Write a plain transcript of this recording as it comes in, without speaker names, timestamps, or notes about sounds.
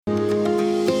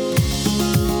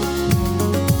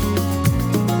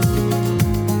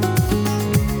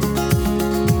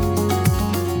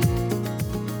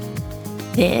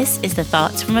This is the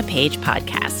Thoughts from a Page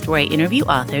podcast, where I interview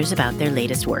authors about their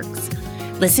latest works.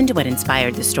 Listen to what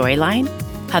inspired the storyline,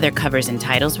 how their covers and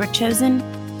titles were chosen,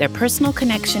 their personal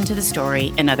connection to the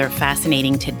story, and other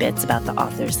fascinating tidbits about the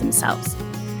authors themselves.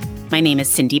 My name is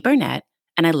Cindy Burnett,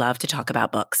 and I love to talk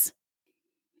about books.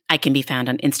 I can be found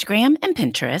on Instagram and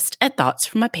Pinterest at Thoughts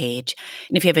from a Page.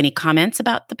 And if you have any comments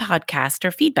about the podcast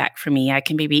or feedback for me, I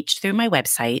can be reached through my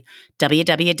website,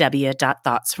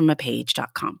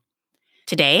 www.thoughtsfromapage.com.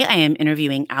 Today, I am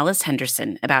interviewing Alice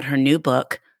Henderson about her new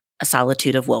book, A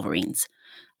Solitude of Wolverines.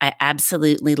 I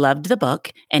absolutely loved the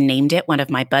book and named it one of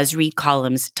my BuzzRead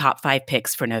column's top 5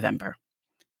 picks for November.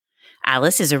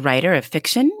 Alice is a writer of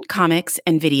fiction, comics,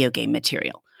 and video game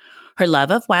material. Her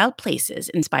love of wild places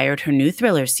inspired her new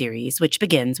thriller series, which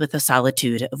begins with A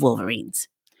Solitude of Wolverines.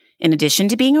 In addition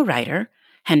to being a writer,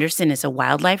 Henderson is a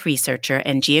wildlife researcher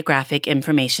and geographic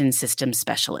information systems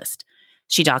specialist.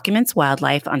 She documents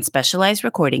wildlife on specialized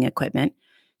recording equipment,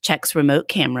 checks remote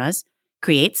cameras,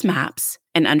 creates maps,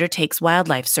 and undertakes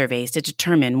wildlife surveys to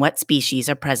determine what species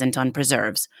are present on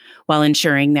preserves, while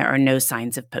ensuring there are no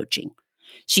signs of poaching.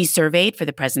 She surveyed for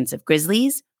the presence of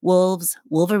grizzlies, wolves,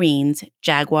 wolverines,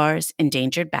 jaguars,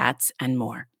 endangered bats, and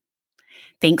more.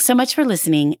 Thanks so much for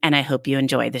listening, and I hope you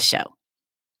enjoy the show.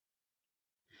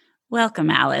 Welcome,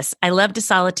 Alice. I loved A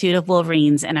Solitude of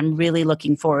Wolverines, and I'm really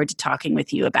looking forward to talking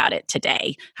with you about it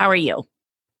today. How are you?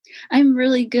 I'm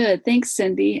really good. Thanks,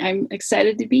 Cindy. I'm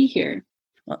excited to be here.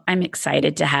 Well, I'm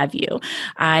excited to have you.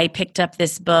 I picked up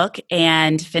this book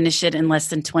and finished it in less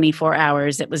than 24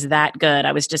 hours. It was that good.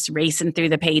 I was just racing through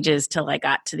the pages till I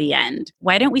got to the end.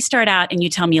 Why don't we start out and you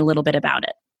tell me a little bit about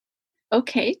it?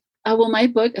 Okay. Well, my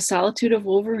book, A Solitude of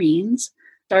Wolverines,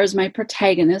 stars my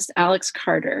protagonist, Alex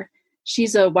Carter.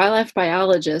 She's a wildlife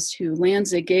biologist who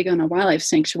lands a gig on a wildlife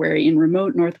sanctuary in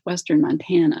remote northwestern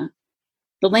Montana.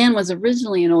 The land was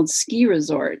originally an old ski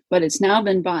resort, but it's now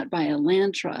been bought by a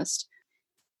land trust.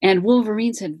 And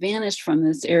wolverines had vanished from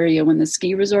this area when the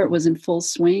ski resort was in full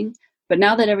swing. But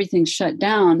now that everything's shut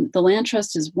down, the land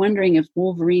trust is wondering if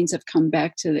wolverines have come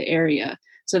back to the area.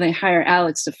 So they hire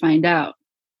Alex to find out.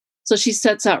 So she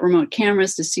sets out remote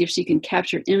cameras to see if she can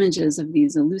capture images of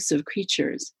these elusive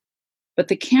creatures. But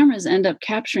the cameras end up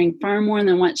capturing far more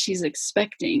than what she's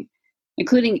expecting,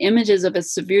 including images of a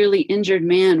severely injured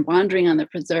man wandering on the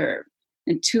preserve.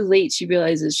 And too late, she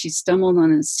realizes she stumbled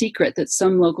on a secret that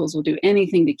some locals will do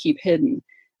anything to keep hidden,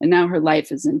 and now her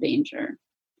life is in danger.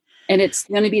 And it's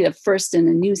going to be the first in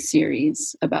a new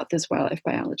series about this wildlife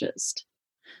biologist.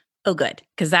 Oh, good,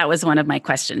 because that was one of my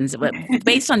questions.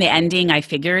 Based on the ending, I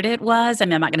figured it was. I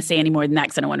mean, I'm not going to say any more than that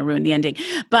because I don't want to ruin the ending.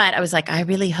 But I was like, I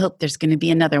really hope there's going to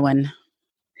be another one.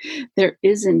 There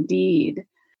is indeed.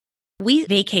 We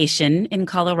vacation in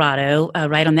Colorado,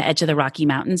 right on the edge of the Rocky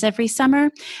Mountains every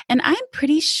summer. And I'm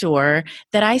pretty sure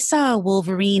that I saw a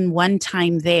wolverine one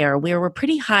time there where we're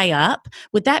pretty high up.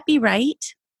 Would that be right?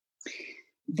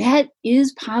 That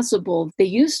is possible. They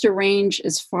used to range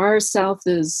as far south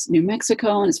as New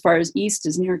Mexico and as far as east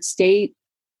as New York State.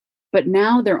 But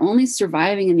now they're only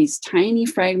surviving in these tiny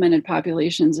fragmented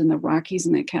populations in the Rockies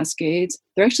and the Cascades.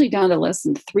 They're actually down to less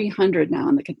than 300 now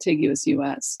in the contiguous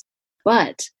U.S.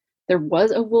 But there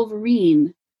was a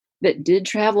wolverine that did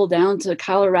travel down to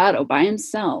Colorado by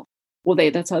himself. Well,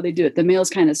 that's how they do it. The males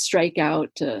kind of strike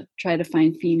out to try to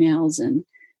find females. And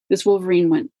this wolverine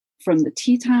went from the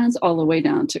Tetons all the way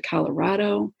down to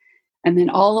Colorado and then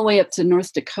all the way up to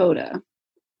North Dakota.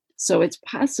 So it's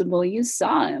possible you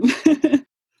saw him.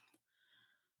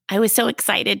 I was so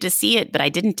excited to see it, but I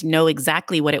didn't know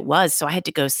exactly what it was. So I had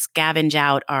to go scavenge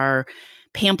out our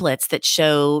pamphlets that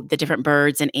show the different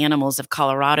birds and animals of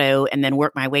Colorado and then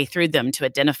work my way through them to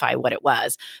identify what it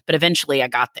was. But eventually I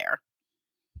got there.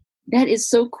 That is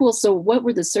so cool. So what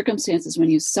were the circumstances when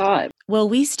you saw it? Well,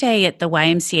 we stay at the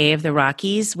YMCA of the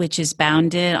Rockies, which is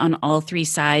bounded on all 3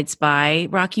 sides by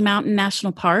Rocky Mountain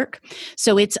National Park.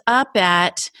 So it's up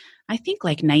at, I think,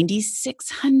 like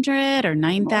 9,600 or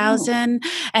 9,000.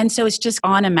 And so it's just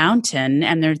on a mountain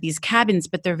and there are these cabins,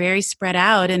 but they're very spread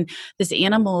out. And this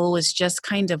animal was just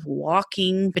kind of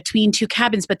walking between 2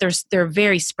 cabins, but they're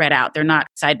very spread out. They're not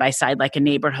side by side like a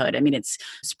neighborhood. I mean, it's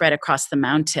spread across the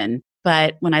mountain.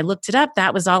 But when I looked it up,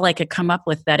 that was all I could come up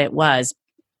with that it was.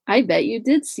 I bet you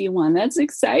did see one. That's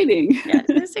exciting. Yeah,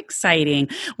 it is exciting.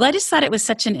 Well, I just thought it was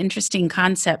such an interesting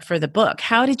concept for the book.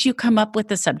 How did you come up with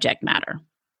the subject matter?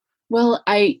 Well,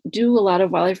 I do a lot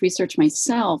of wildlife research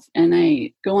myself, and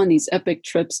I go on these epic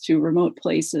trips to remote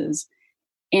places.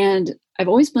 And I've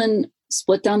always been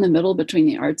split down the middle between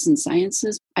the arts and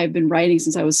sciences. I've been writing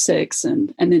since I was 6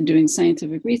 and then doing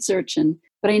scientific research.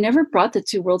 But I never brought the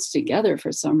 2 worlds together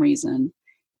for some reason.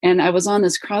 And I was on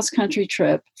this cross-country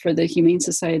trip for the Humane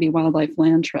Society Wildlife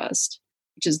Land Trust,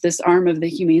 which is this arm of the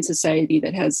Humane Society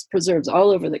that has preserves all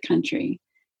over the country.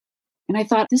 And I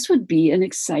thought this would be an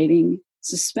exciting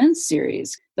suspense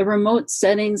series. The remote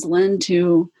settings lend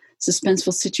to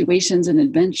suspenseful situations and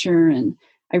adventure. And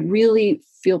I really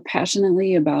feel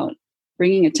passionately about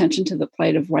bringing attention to the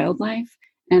plight of wildlife.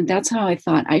 And that's how I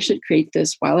thought I should create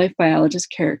this wildlife biologist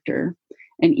character.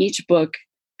 And each book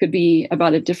could be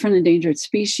about a different endangered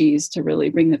species to really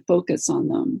bring the focus on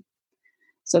them.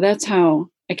 So that's how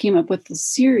I came up with the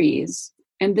series.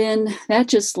 And then that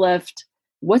just left,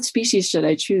 what species should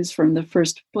I choose from the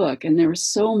first book? And there were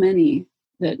so many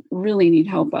that really need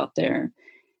help out there.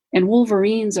 And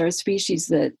wolverines are a species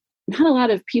that not a lot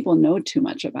of people know too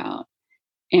much about.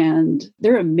 And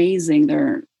they're amazing.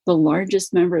 They're the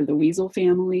largest member of the weasel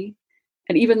family.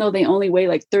 And even though they only weigh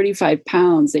like 35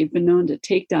 pounds, they've been known to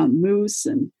take down moose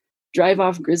and drive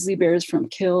off grizzly bears from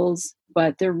kills.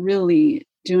 But they're really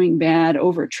doing bad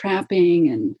over trapping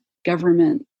and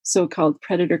government so-called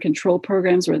predator control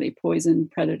programs where they poison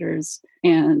predators.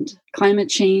 And climate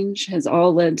change has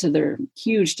all led to their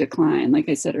huge decline. Like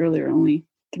I said earlier, only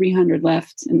 300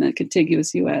 left in the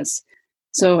contiguous US.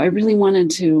 So I really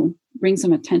wanted to bring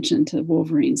some attention to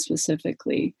wolverines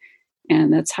specifically.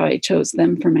 And that's how I chose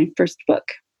them for my first book.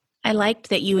 I liked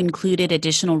that you included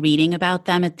additional reading about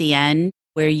them at the end,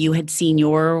 where you had seen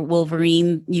your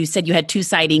wolverine. You said you had 2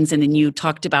 sightings and then you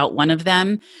talked about one of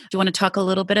them. Do you want to talk a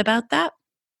little bit about that?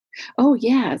 Oh,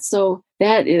 yeah. So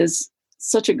that is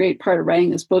such a great part of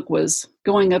writing this book, was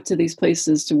going up to these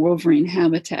places to wolverine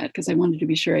habitat, because I wanted to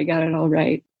be sure I got it all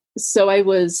right. So I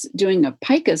was doing a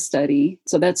pika study.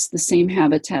 So that's the same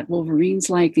habitat wolverines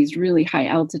like, these really high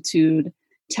altitude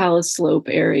talus slope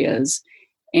areas.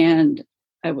 And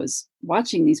I was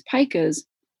watching these pikas,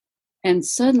 and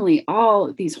suddenly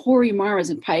all these hoary marmots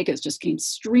and pikas just came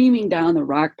streaming down the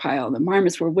rock pile. The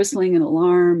marmots were whistling an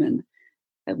alarm, and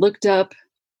I looked up,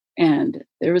 and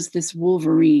there was this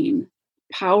wolverine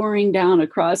powering down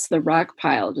across the rock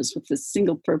pile just with this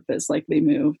single purpose, like they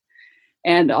move.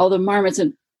 And all the marmots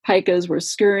and pikas were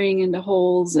scurrying into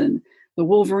holes, and the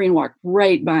wolverine walked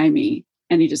right by me,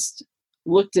 and he just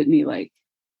looked at me like,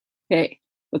 "Hey,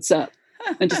 what's up?"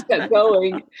 and just kept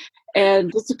going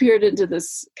and disappeared into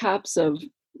this copse of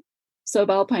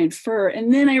subalpine fir.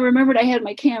 And then I remembered I had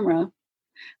my camera.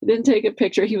 I didn't take a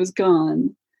picture. He was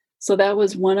gone. So that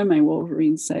was one of my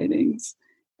wolverine sightings.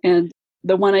 And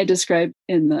the one I described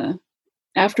in the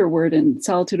afterword in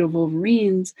Solitude of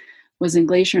Wolverines was in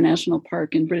Glacier National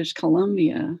Park in British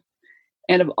Columbia.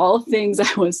 And of all things,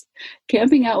 I was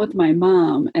camping out with my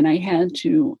mom, and I had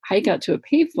to hike out to a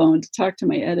payphone to talk to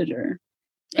my editor.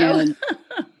 And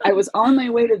I was on my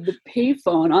way to the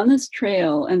payphone on this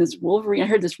trail, and this wolverine, I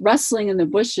heard this rustling in the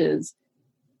bushes,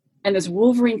 and this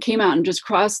wolverine came out and just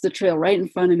crossed the trail right in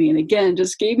front of me. And again,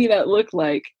 just gave me that look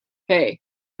like, "Hey,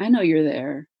 I know you're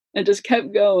there," and just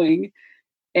kept going.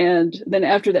 And then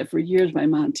after that, for years, my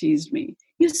mom teased me.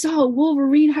 "You saw a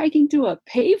wolverine hiking to a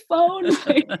payphone?"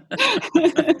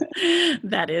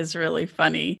 That is really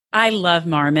funny. I love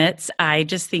marmots. I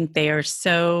just think they are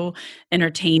so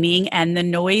entertaining, and the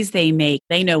noise they make,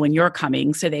 they know when you're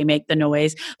coming, so they make the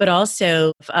noise. But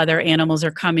also if other animals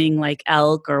are coming, like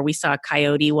elk, or we saw a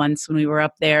coyote once when we were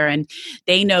up there, and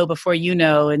they know before you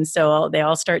know. And so they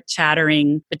all start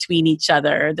chattering between each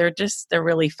other. They're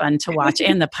really fun to watch.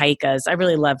 And the pikas, I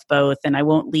really love both. And I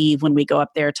won't leave when we go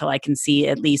up there till I can see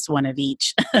at least one of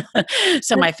each.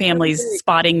 So my family's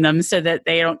spotting them so that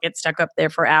they don't get stuck up there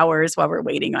for hours while we're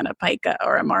waiting on a pika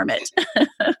or a marmot.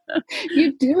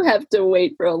 You do have to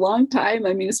wait for a long time.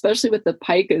 I mean, especially with the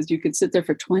pikas, you could sit there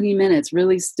for 20 minutes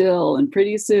really still, and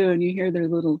pretty soon you hear their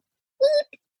little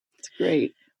beep. It's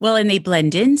great. Well, and they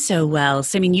blend in so well.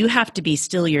 So, I mean, you have to be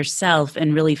still yourself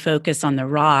and really focus on the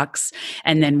rocks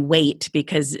and then wait,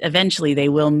 because eventually they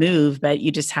will move, but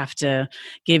you just have to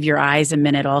give your eyes a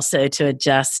minute also to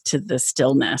adjust to the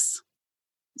stillness.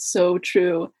 So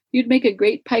true. You'd make a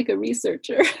great pika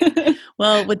researcher.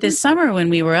 Well, with this summer when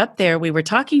we were up there, we were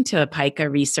talking to a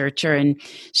pika researcher, and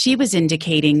she was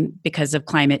indicating, because of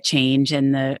climate change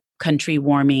and the country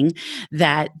warming,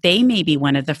 that they may be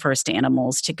one of the first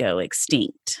animals to go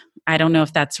extinct. I don't know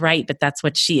if that's right, but that's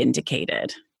what she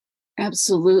indicated.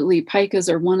 Absolutely.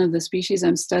 Pikas are one of the species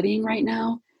I'm studying right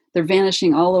now. They're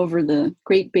vanishing all over the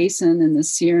Great Basin and the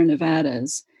Sierra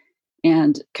Nevadas.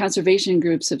 And conservation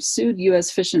groups have sued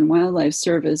U.S. Fish and Wildlife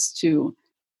Service to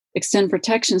extend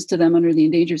protections to them under the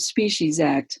Endangered Species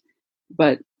Act.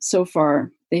 But so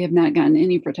far, they have not gotten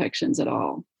any protections at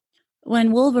all.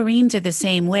 When wolverines are the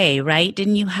same way, right?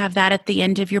 Didn't you have that at the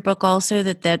end of your book also,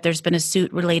 that there's been a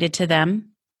suit related to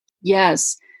them?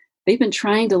 Yes. They've been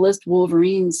trying to list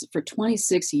wolverines for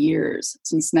 26 years,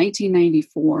 since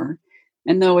 1994.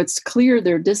 And though it's clear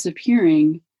they're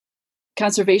disappearing,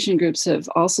 conservation groups have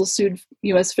also sued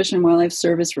U.S. Fish and Wildlife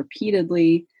Service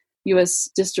repeatedly. U.S.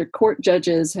 District Court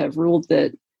judges have ruled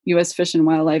that U.S. Fish and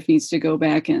Wildlife needs to go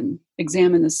back and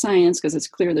examine the science because it's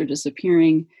clear they're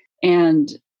disappearing.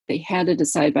 And they had to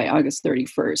decide by August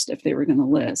 31st if they were going to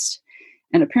list.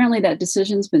 And apparently that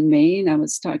decision's been made. I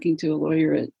was talking to a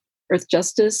lawyer at Earth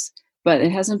Justice, but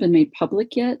it hasn't been made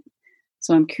public yet.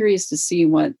 So I'm curious to see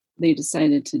what they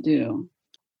decided to do.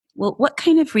 Well, what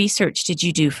kind of research did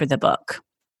you do for the book?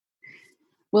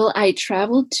 Well, I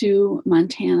traveled to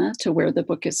Montana to where the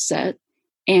book is set.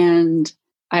 And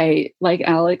I, like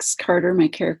Alex Carter, my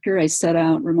character, I set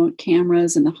out remote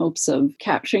cameras in the hopes of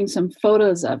capturing some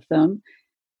photos of them.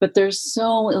 But they're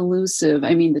so elusive.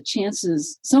 I mean, the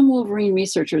chances, some Wolverine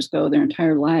researchers go their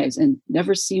entire lives and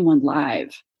never see one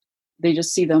live. They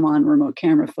just see them on remote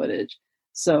camera footage.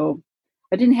 So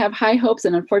I didn't have high hopes.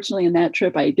 And unfortunately, in that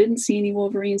trip, I didn't see any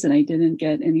Wolverines and I didn't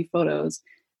get any photos.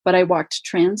 But I walked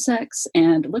transects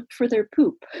and looked for their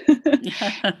poop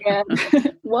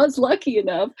and was lucky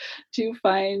enough to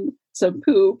find some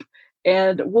poop.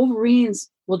 And Wolverines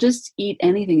will just eat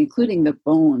anything, including the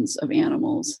bones of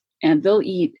animals. And they'll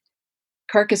eat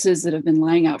carcasses that have been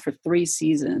lying out for 3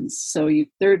 seasons. So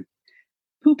their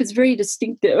poop is very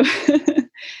distinctive.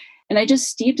 And I just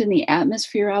steeped in the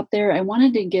atmosphere out there. I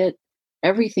wanted to get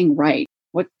everything right.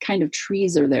 What kind of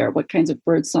trees are there? What kinds of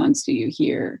bird songs do you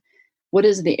hear? What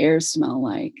does the air smell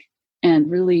like? And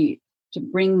really to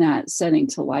bring that setting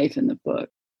to life in the book.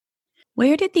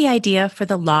 Where did the idea for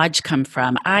the lodge come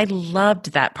from? I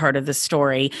loved that part of the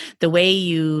story. The way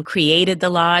you created the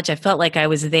lodge, I felt like I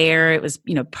was there. It was,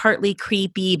 partly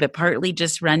creepy, but partly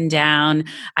just run down.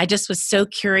 I just was so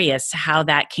curious how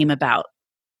that came about.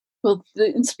 Well, the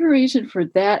inspiration for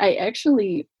that, I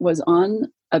actually was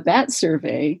on a bat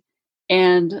survey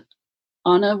and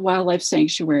on a wildlife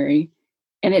sanctuary,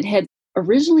 and it had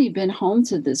originally been home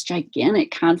to this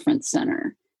gigantic conference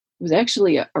center. It was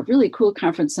actually a really cool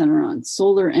conference center on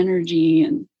solar energy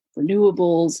and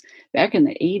renewables back in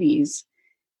the 80s.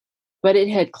 But it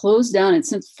had closed down and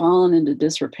since fallen into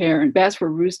disrepair, and bats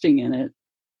were roosting in it.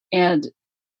 And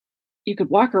you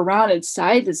could walk around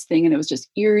inside this thing, and it was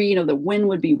just eerie. The wind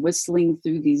would be whistling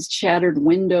through these shattered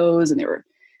windows, and there were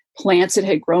plants that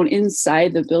had grown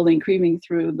inside the building, creeping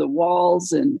through the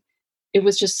walls. And it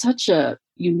was just such a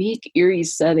unique, eerie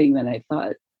setting that I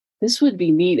thought this would be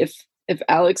neat if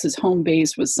Alex's home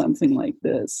base was something like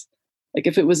this. Like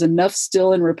if it was enough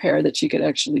still in repair that she could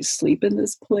actually sleep in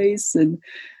this place and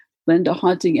lend a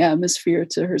haunting atmosphere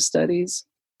to her studies.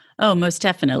 Oh, most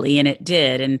definitely. And it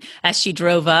did. And as she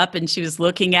drove up and she was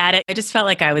looking at it, I just felt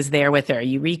like I was there with her.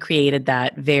 You recreated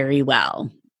that very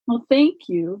well. Well, thank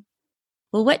you.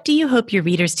 Well, what do you hope your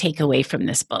readers take away from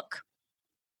this book?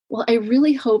 Well, I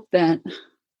really hope I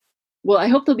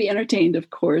hope they'll be entertained, of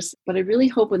course, but I really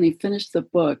hope when they finish the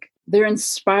book, they're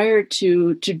inspired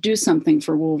to do something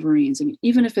for Wolverines. I mean,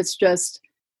 even if it's just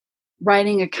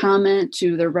writing a comment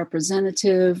to their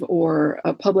representative or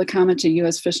a public comment to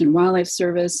U.S. Fish and Wildlife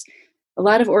Service. A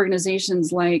lot of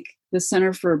organizations like the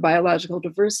Center for Biological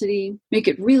Diversity make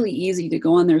it really easy to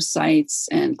go on their sites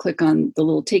and click on the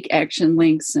little take action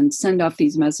links and send off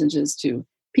these messages to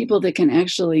people that can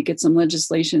actually get some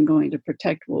legislation going to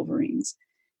protect Wolverines.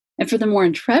 And for the more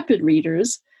intrepid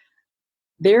readers,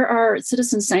 there are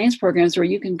citizen science programs where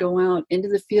you can go out into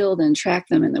the field and track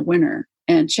them in the winter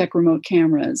and check remote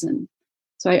cameras. And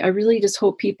so I really just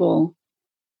hope people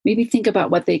maybe think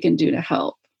about what they can do to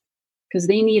help, because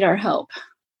they need our help.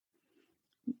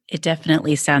 It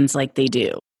definitely sounds like they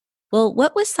do. Well,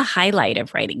 what was the highlight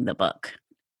of writing the book?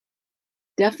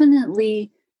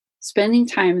 Definitely spending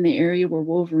time in the area where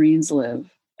Wolverines live.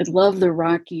 I love the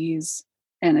Rockies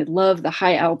and I love the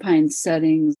high alpine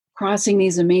settings, crossing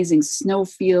these amazing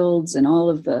snowfields, and all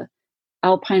of the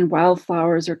alpine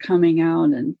wildflowers are coming out.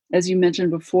 And as you mentioned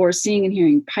before, seeing and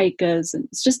hearing pikas, and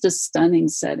it's just a stunning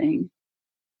setting.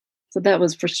 So that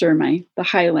was for sure the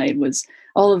highlight was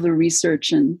all of the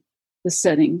research and the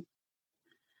setting.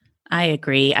 I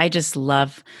agree. I just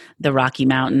love the Rocky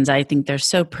Mountains. I think they're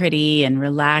so pretty and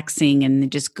relaxing, and they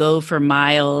just go for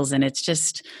miles. And it's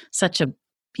just such a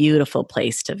beautiful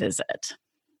place to visit.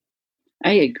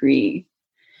 I agree.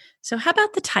 So how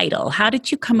about the title? How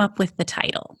did you come up with the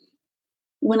title?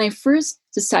 When I first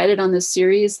decided on this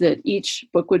series that each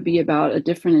book would be about a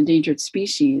different endangered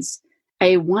species,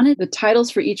 I wanted the titles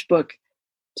for each book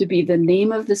to be the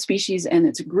name of the species and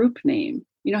its group name.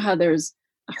 You know how there's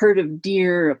a herd of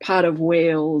deer, a pod of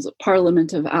whales, a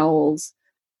parliament of owls.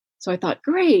 So I thought,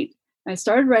 great, I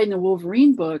started writing a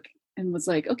Wolverine book and was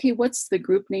like, okay, what's the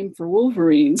group name for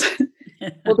Wolverines?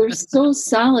 Well, they're so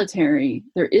solitary.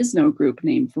 There is no group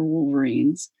name for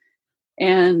Wolverines.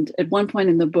 And at one point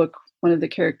in the book, one of the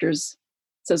characters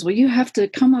says, well, you have to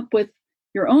come up with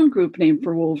your own group name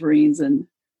for Wolverines. And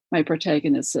my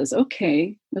protagonist says,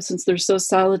 okay, well, since they're so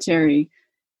solitary,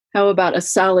 how about a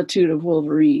solitude of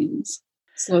Wolverines?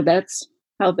 So that's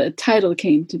how the title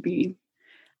came to be.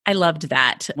 I loved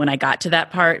that when I got to that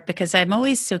part because I'm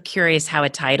always so curious how a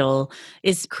title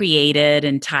is created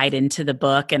and tied into the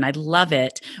book. And I love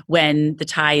it when the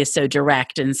tie is so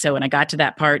direct. And so when I got to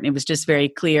that part and it was just very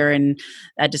clear, and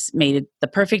that just made it the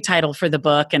perfect title for the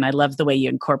book. And I love the way you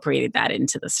incorporated that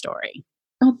into the story.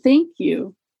 Oh, thank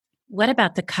you. What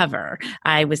about the cover?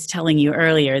 I was telling you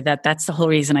earlier that that's the whole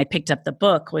reason I picked up the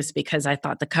book was because I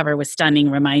thought the cover was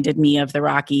stunning, reminded me of the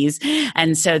Rockies.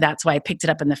 And so that's why I picked it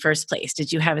up in the first place.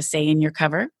 Did you have a say in your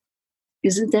cover?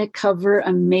 Isn't that cover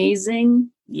amazing?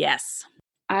 Yes.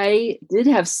 I did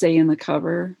have say in the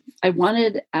cover. I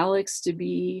wanted Alex to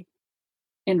be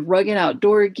in rugged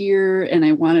outdoor gear, and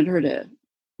I wanted her to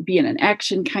be in an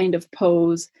action kind of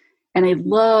pose. And I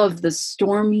love the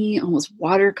stormy, almost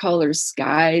watercolor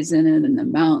skies in it and the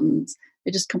mountains.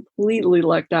 I just completely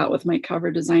lucked out with my cover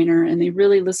designer, and they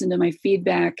really listened to my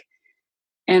feedback.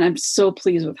 And I'm so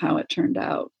pleased with how it turned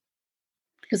out.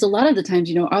 Because a lot of the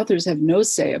times, authors have no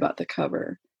say about the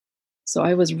cover. So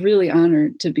I was really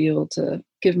honored to be able to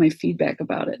give my feedback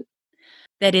about it.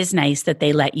 That is nice that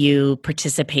they let you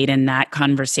participate in that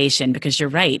conversation because you're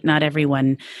right. Not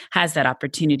everyone has that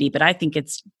opportunity, but I think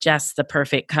it's just the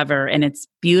perfect cover and it's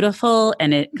beautiful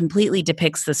and it completely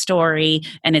depicts the story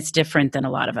and it's different than a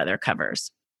lot of other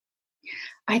covers.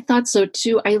 I thought so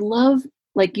too. I love,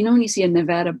 when you see a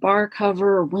Nevada bar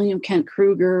cover or William Kent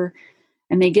Kruger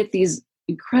and they get these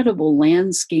incredible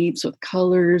landscapes with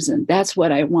colors, and that's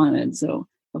what I wanted. So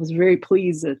I was very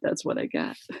pleased that that's what I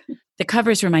got. The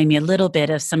covers remind me a little bit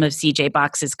of some of CJ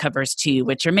Box's covers too,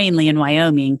 which are mainly in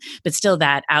Wyoming, but still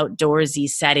that outdoorsy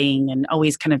setting and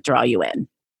always kind of draw you in.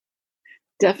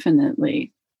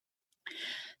 Definitely.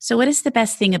 So what is the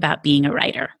best thing about being a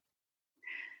writer?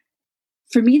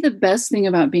 For me, the best thing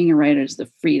about being a writer is the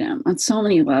freedom on so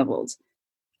many levels.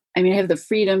 I mean, I have the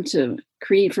freedom to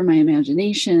create from my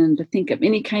imagination, to think of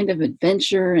any kind of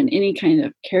adventure and any kind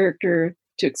of character,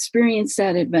 to experience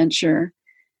that adventure.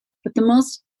 But the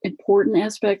most important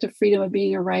aspect of freedom of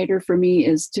being a writer for me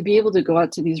is to be able to go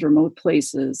out to these remote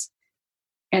places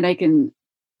and I can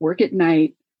work at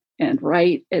night and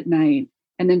write at night.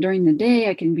 And then during the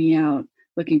day, I can be out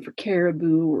looking for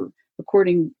caribou or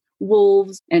recording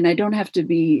wolves. And I don't have to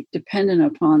be dependent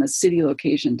upon a city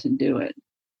location to do it.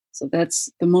 So that's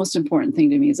the most important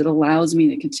thing to me, is it allows me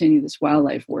to continue this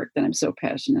wildlife work that I'm so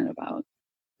passionate about.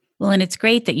 Well, and it's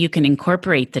great that you can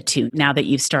incorporate the two now that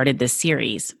you've started this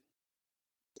series.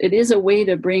 It is a way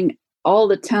to bring all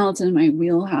the talent in my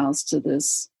wheelhouse to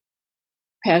this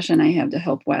passion I have to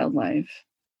help wildlife.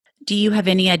 Do you have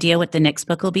any idea what the next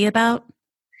book will be about?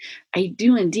 I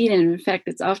do indeed. And in fact,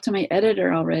 it's off to my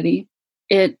editor already.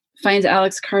 It finds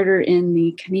Alex Carter in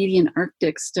the Canadian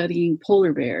Arctic studying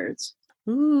polar bears.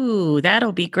 Ooh,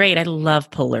 that'll be great. I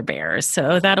love polar bears.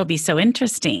 So that'll be so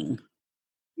interesting.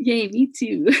 Yay, me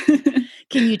too.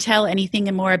 Can you tell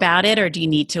anything more about it, or do you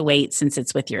need to wait since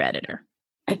it's with your editor?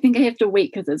 I think I have to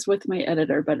wait because it's with my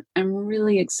editor, but I'm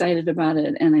really excited about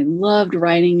it. And I loved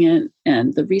writing it,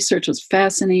 and the research was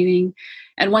fascinating.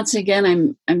 And once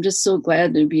again, I'm just so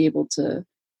glad to be able to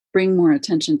bring more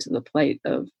attention to the plight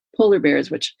of polar bears,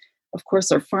 which of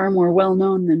course are far more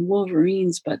well-known than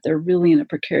wolverines, but they're really in a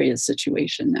precarious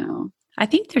situation now. I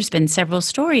think there's been several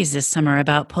stories this summer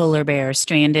about polar bears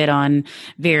stranded on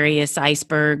various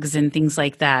icebergs and things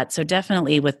like that. So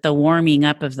definitely with the warming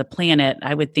up of the planet,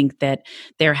 I would think that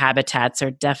their habitats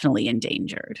are definitely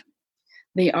endangered.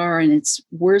 They are, and it's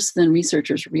worse than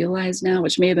researchers realize now,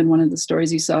 which may have been one of the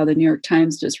stories you saw. The New York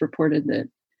Times just reported that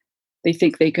they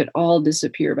think they could all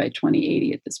disappear by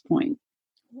 2080 at this point.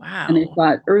 Wow. And they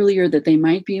thought earlier that they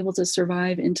might be able to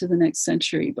survive into the next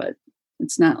century, but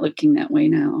it's not looking that way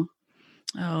now.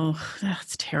 Oh,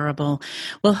 that's terrible.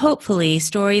 Well, hopefully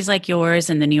stories like yours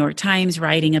and the New York Times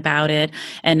writing about it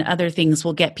and other things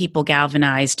will get people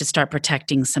galvanized to start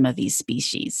protecting some of these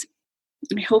species.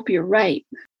 I hope you're right.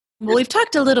 Well, we've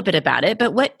talked a little bit about it,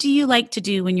 but what do you like to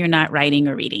do when you're not writing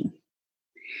or reading?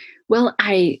 Well,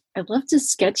 I love to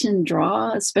sketch and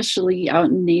draw, especially out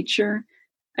in nature.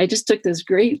 I just took this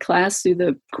great class through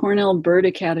the Cornell Bird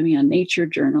Academy on nature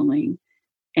journaling,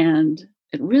 and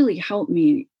it really helped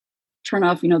me turn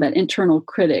off, that internal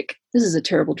critic. This is a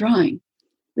terrible drawing.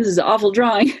 this is an awful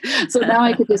drawing. So now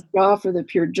I could just draw for the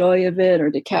pure joy of it, or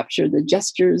to capture the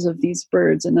gestures of these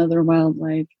birds and other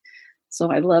wildlife.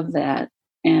 So I love that.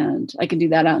 And I can do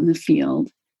that out in the field.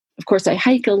 Of course, I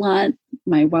hike a lot.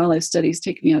 My wildlife studies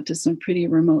take me out to some pretty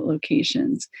remote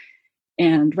locations.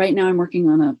 And right now I'm working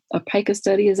on a pika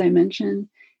study, as I mentioned.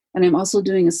 And I'm also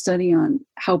doing a study on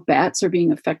how bats are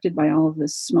being affected by all of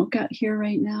this smoke out here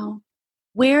right now.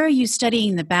 Where are you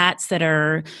studying the bats that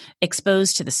are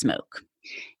exposed to the smoke?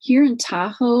 Here in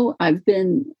Tahoe, I've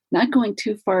been not going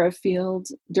too far afield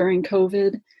during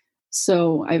COVID.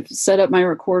 So I've set up my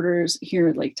recorders here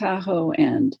at Lake Tahoe,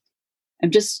 and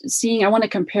I'm just seeing, I want to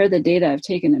compare the data I've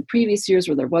taken in previous years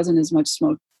where there wasn't as much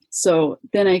smoke. So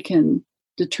then I can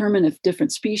determine if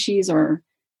different species are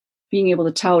being able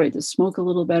to tolerate the smoke a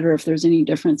little better, if there's any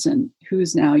difference in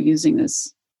who's now using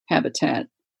this habitat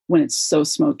when it's so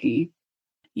smoky.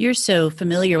 You're so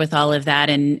familiar with all of that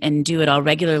and do it all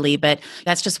regularly, but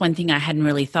that's just one thing I hadn't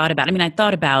really thought about. I mean, I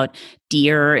thought about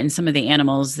deer and some of the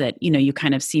animals that, you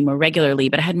kind of see more regularly,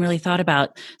 but I hadn't really thought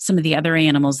about some of the other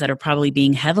animals that are probably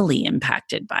being heavily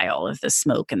impacted by all of the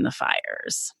smoke and the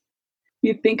fires.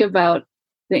 You think about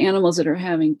the animals that are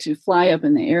having to fly up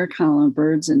in the air column,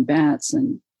 birds and bats,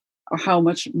 and how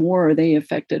much more are they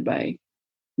affected by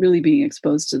really being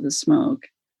exposed to the smoke.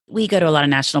 We go to a lot of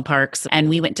national parks, and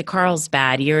we went to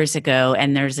Carlsbad years ago,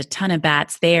 and there's a ton of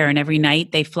bats there, and every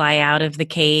night they fly out of the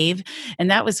cave.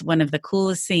 And that was one of the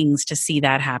coolest things to see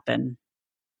that happen.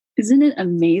 Isn't it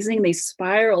amazing? They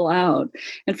spiral out,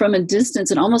 and from a distance,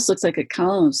 it almost looks like a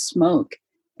column of smoke.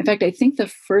 In fact, I think the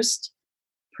first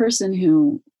person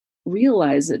who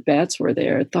realized that bats were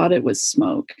there thought it was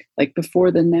smoke, like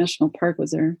before the national park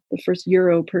was there, the first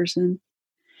Euro person.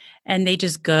 And they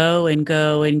just go and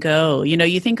go and go.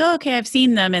 You think, oh, okay, I've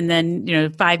seen them. And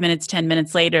then, 5 minutes, 10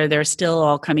 minutes later, they're still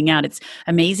all coming out. It's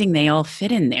amazing they all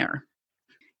fit in there.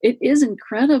 It is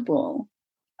incredible.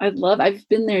 I've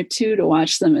been there too to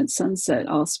watch them at sunset,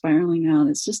 all spiraling out.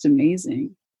 It's just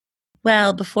amazing.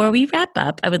 Well, before we wrap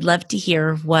up, I would love to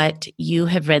hear what you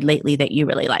have read lately that you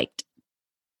really liked.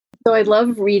 So I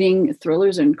love reading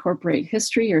thrillers that incorporate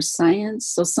history or science.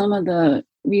 So some of the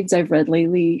reads I've read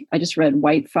lately, I just read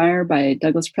Whitefire by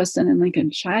Douglas Preston and Lincoln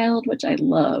Child, which I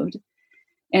loved,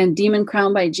 and Demon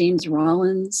Crown by James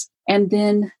Rollins. And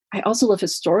then I also love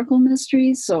historical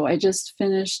mysteries. So I just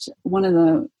finished one of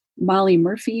the Molly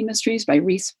Murphy mysteries by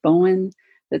Rhys Bowen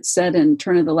that's set in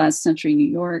turn of the last century New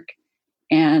York,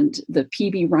 and the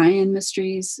P.B. Ryan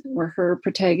mysteries, where her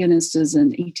protagonist is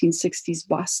in 1860s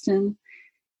Boston.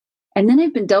 And then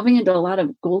I've been delving into a lot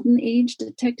of Golden Age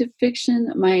detective fiction.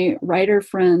 My writer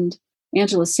friend,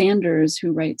 Angela Sanders,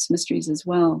 who writes mysteries as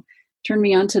well, turned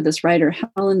me on to this writer,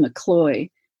 Helen McCloy,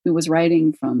 who was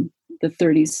writing from the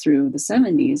 30s through the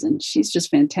 70s. And she's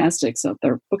just fantastic. So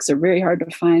their books are very hard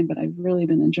to find, but I've really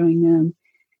been enjoying them.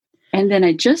 And then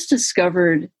I just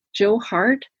discovered Joe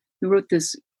Hart, who wrote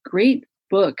this great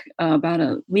book about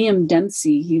Liam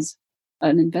Dempsey. He's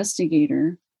an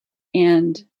investigator.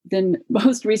 And then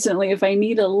most recently, if I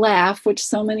need a laugh, which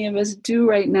so many of us do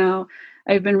right now,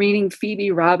 I've been reading Phoebe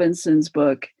Robinson's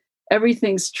book,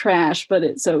 Everything's Trash, But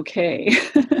It's Okay,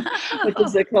 which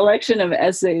is a collection of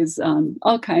essays on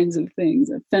all kinds of things,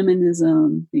 of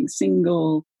feminism, being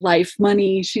single, life,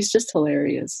 money. She's just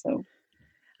hilarious. So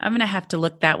I'm going to have to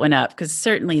look that one up, because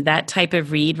certainly that type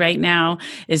of read right now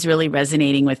is really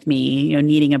resonating with me,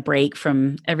 needing a break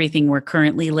from everything we're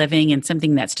currently living and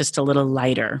something that's just a little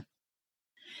lighter.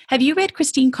 Have you read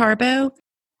Christine Carbo?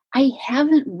 I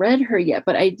haven't read her yet,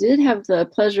 but I did have the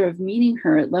pleasure of meeting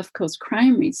her at Left Coast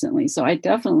Crime recently. So I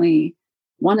definitely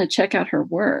want to check out her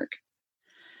work.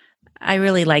 I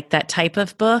really like that type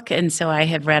of book. And so I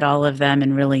have read all of them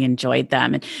and really enjoyed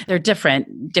them. And they're different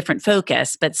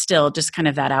focus, but still just kind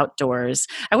of that outdoors.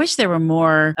 I wish there were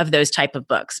more of those type of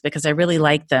books, because I really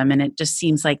like them. And it just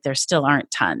seems like there still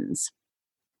aren't tons.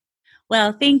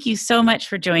 Well, thank you so much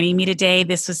for joining me today.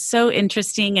 This was so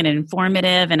interesting and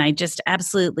informative, and I just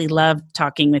absolutely loved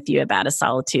talking with you about A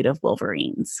Solitude of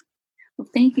Wolverines. Well,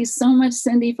 thank you so much,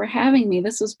 Cindy, for having me.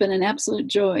 This has been an absolute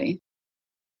joy.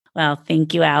 Well,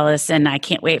 thank you, Alice, and I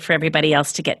can't wait for everybody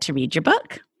else to get to read your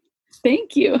book.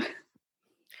 Thank you.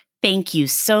 Thank you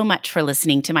so much for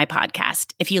listening to my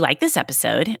podcast. If you like this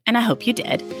episode, and I hope you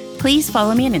did, please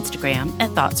follow me on Instagram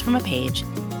at Thoughts From A Page.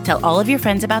 Tell all of your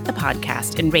friends about the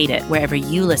podcast and rate it wherever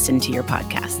you listen to your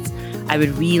podcasts. I would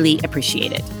really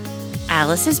appreciate it.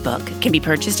 Alice's book can be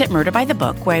purchased at Murder by the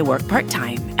Book, where I work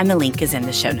part-time, and the link is in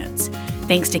the show notes.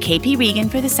 Thanks to KP Regan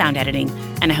for the sound editing,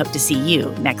 and I hope to see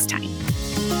you next time.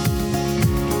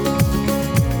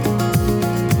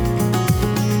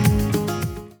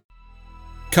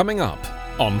 Coming up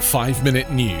on 5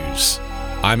 Minute News.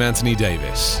 I'm Anthony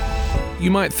Davis. You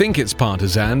might think it's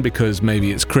partisan because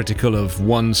maybe it's critical of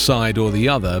one side or the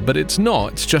other, but it's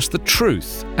not. It's just the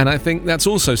truth. And I think that's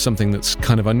also something that's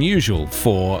kind of unusual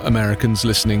for Americans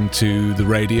listening to the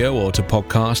radio or to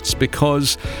podcasts,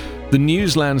 because the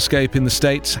news landscape in the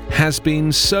States has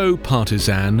been so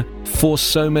partisan for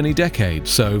so many decades.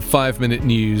 So 5 Minute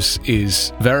News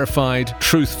is verified,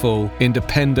 truthful,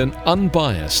 independent,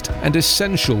 unbiased, and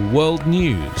essential world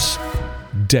news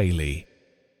daily.